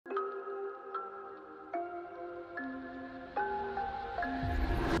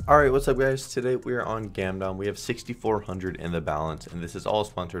Alright, what's up guys? Today we are on Gamdom. We have 6,400 in the balance, and this is all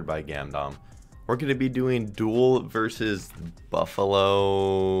sponsored by Gamdom. We're going to be doing duel versus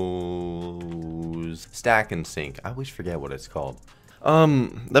Buffalo's Stack and Sink. I always forget what it's called.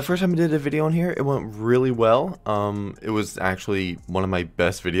 The first time I did a video on here, it went really well. It was actually one of my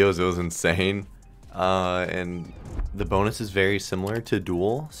best videos. It was insane. And the bonus is very similar to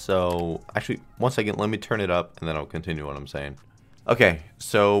duel. So actually, one second, let me turn it up and then I'll continue what I'm saying. Okay,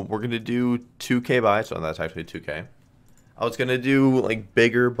 so we're going to do 2K buys. So that's actually 2K. I was going to do like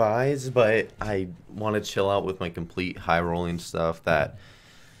bigger buys, but I want to chill out with my complete high rolling stuff that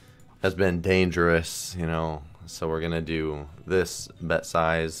has been dangerous, you know. So we're going to do this bet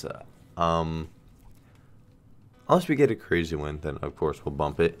size. Unless we get a crazy win, then of course we'll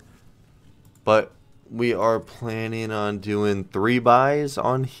bump it. But we are planning on doing 3 buys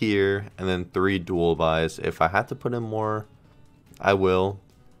on here and then 3 dual buys. If I have to put in more, I will.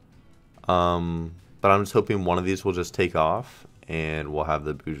 But I'm just hoping one of these will just take off and we'll have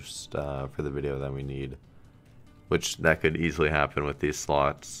the boost for the video that we need. Which that could easily happen with these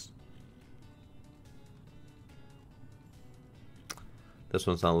slots. This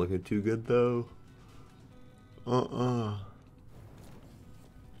one's not looking too good though.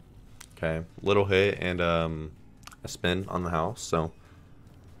 Okay, little hit and a spin on the house, so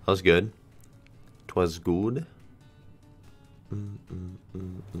that was good. 'Twas good.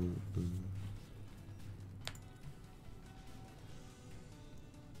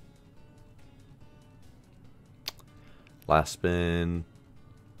 Last spin.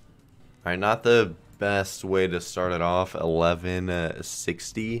 Alright, not the best way to start it off.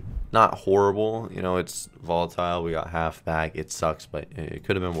 1160. Not horrible. You know, it's volatile. We got half back. It sucks, but it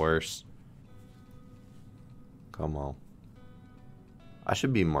could have been worse. Come on. I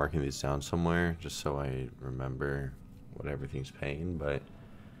should be marking these down somewhere just so I remember what everything's paying, but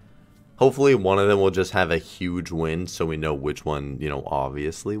hopefully one of them will just have a huge win so we know which one, you know,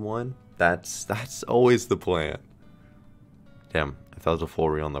 obviously won. That's always the plan. Damn, if that was a full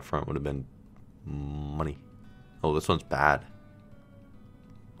reel on the front, would have been money. Oh, this one's bad.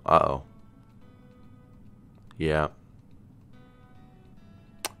 Uh-oh. Yeah.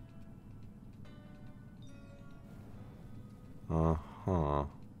 Uh-huh.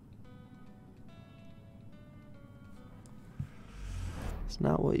 It's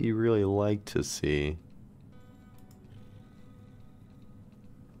not what you really like to see.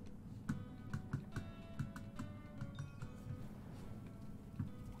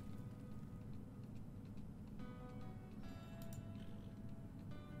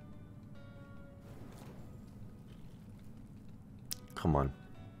 Come on.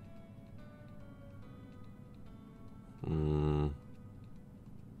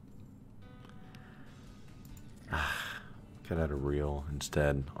 Could have had a reel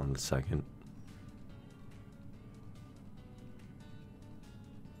instead on the second.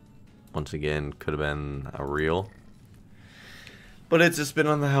 Once again, could have been a reel. But it's a spin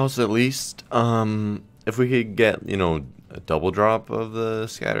on the house at least. If we could get, you know, a double drop of the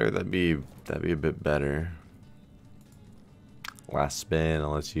scatter, that'd be a bit better. Last spin,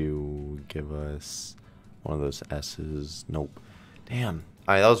 unless you give us one of those S's. Nope. Damn.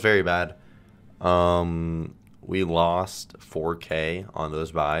 Alright, that was very bad. We lost 4K on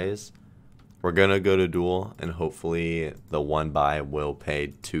those buys. We're gonna go to duel, and hopefully the one buy will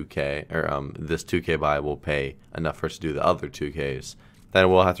pay 2K, or this 2K buy will pay enough for us to do the other 2Ks.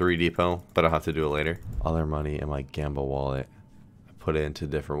 Then we'll have to redepot, but I'll have to do it later. Other money in my gamble wallet. I put it into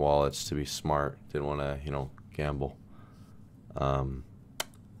different wallets to be smart. Didn't want to, you know, gamble. But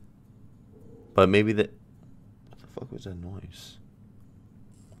maybe that. What the fuck was that noise?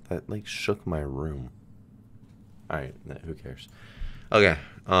 That like shook my room. Alright, who cares? Okay,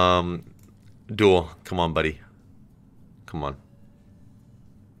 duel. Come on, buddy. Come on.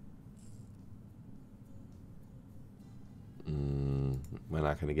 We're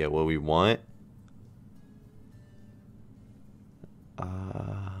not gonna get what we want.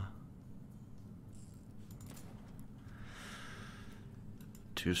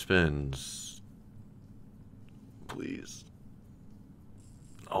 2 spins. Please.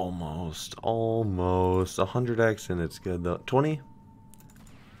 Almost 100x, and it's good though. 20.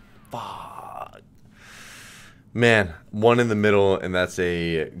 Fuck, man, one in the middle, and that's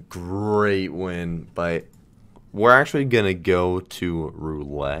a great win. But we're actually gonna go to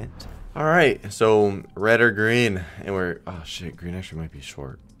roulette. All right, so red or green, and we're oh shit, green actually might be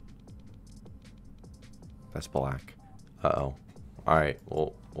short. That's black. Uh-oh. All right,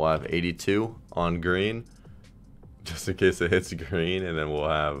 well, we'll have 82 on green just in case it hits green, and then we'll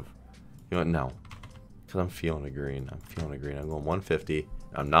have, you know what, no, because I'm feeling a green. I'm going 150.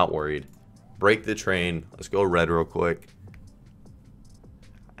 I'm not worried. Break the train. Let's go red real quick.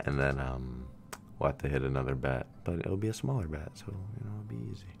 And then we'll have to hit another bet. But it'll be a smaller bet, so you know, it'll be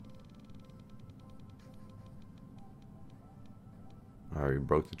easy. Alright, we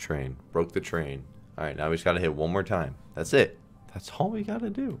broke the train. Broke the train. Alright, now we just gotta hit one more time. That's it. That's all we gotta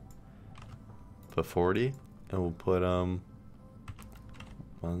do. Put 40 and we'll put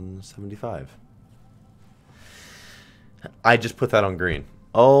 175. I just put that on green.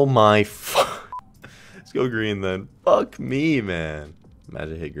 Oh my Let's go green then. Fuck me, man.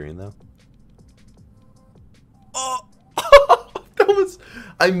 Imagine hit green though. Oh, that was.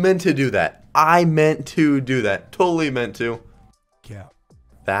 I meant to do that. I meant to do that. Totally meant to. Yeah.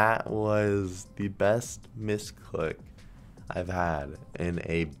 That was the best misclick I've had in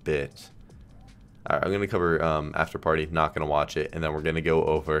a bit. Alright, I'm gonna cover after party. Not gonna watch it, and then we're gonna go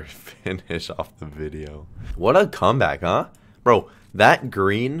over finish off the video. What a comeback, huh, bro? That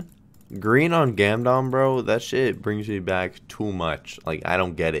green on Gamdom, bro. That shit brings me back too much. Like, I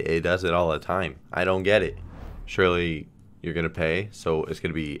don't get it. It does it all the time. I don't get it. Surely you're gonna pay, so it's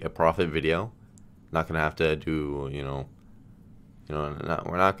gonna be a profit video. Not gonna have to do,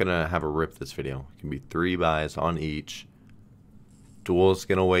 we're not gonna have a rip this video. It can be 3 buys on each. Duel's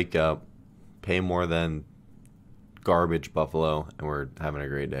gonna wake up, pay more than garbage Buffalo, and we're having a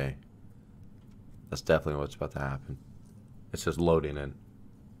great day. That's definitely what's about to happen. It's just loading in.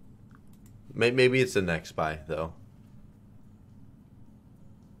 Maybe it's the next buy, though.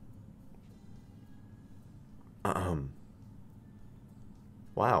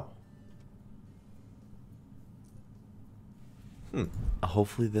 Wow.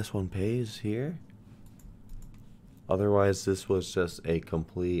 Hopefully this one pays here. Otherwise, this was just a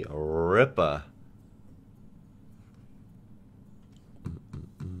complete ripper.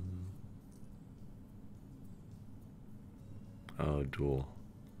 Oh, duel.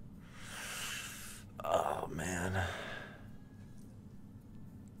 Oh, man.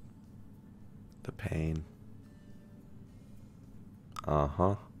 The pain.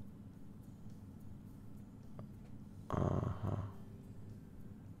 Uh-huh. Uh-huh.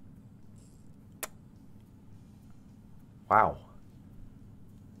 Wow.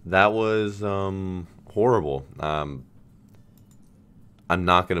 That was horrible. I'm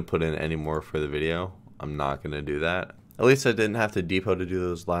not going to put in any more for the video. I'm not going to do that. At least I didn't have to depot to do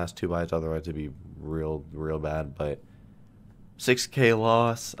those last 2 buys, otherwise it'd be real bad. But 6K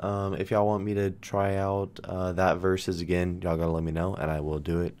loss. If y'all want me to try out that versus again, y'all gotta let me know and I will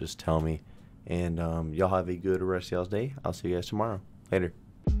do it. Just tell me. And y'all have a good rest of y'all's day. I'll see you guys tomorrow. Later.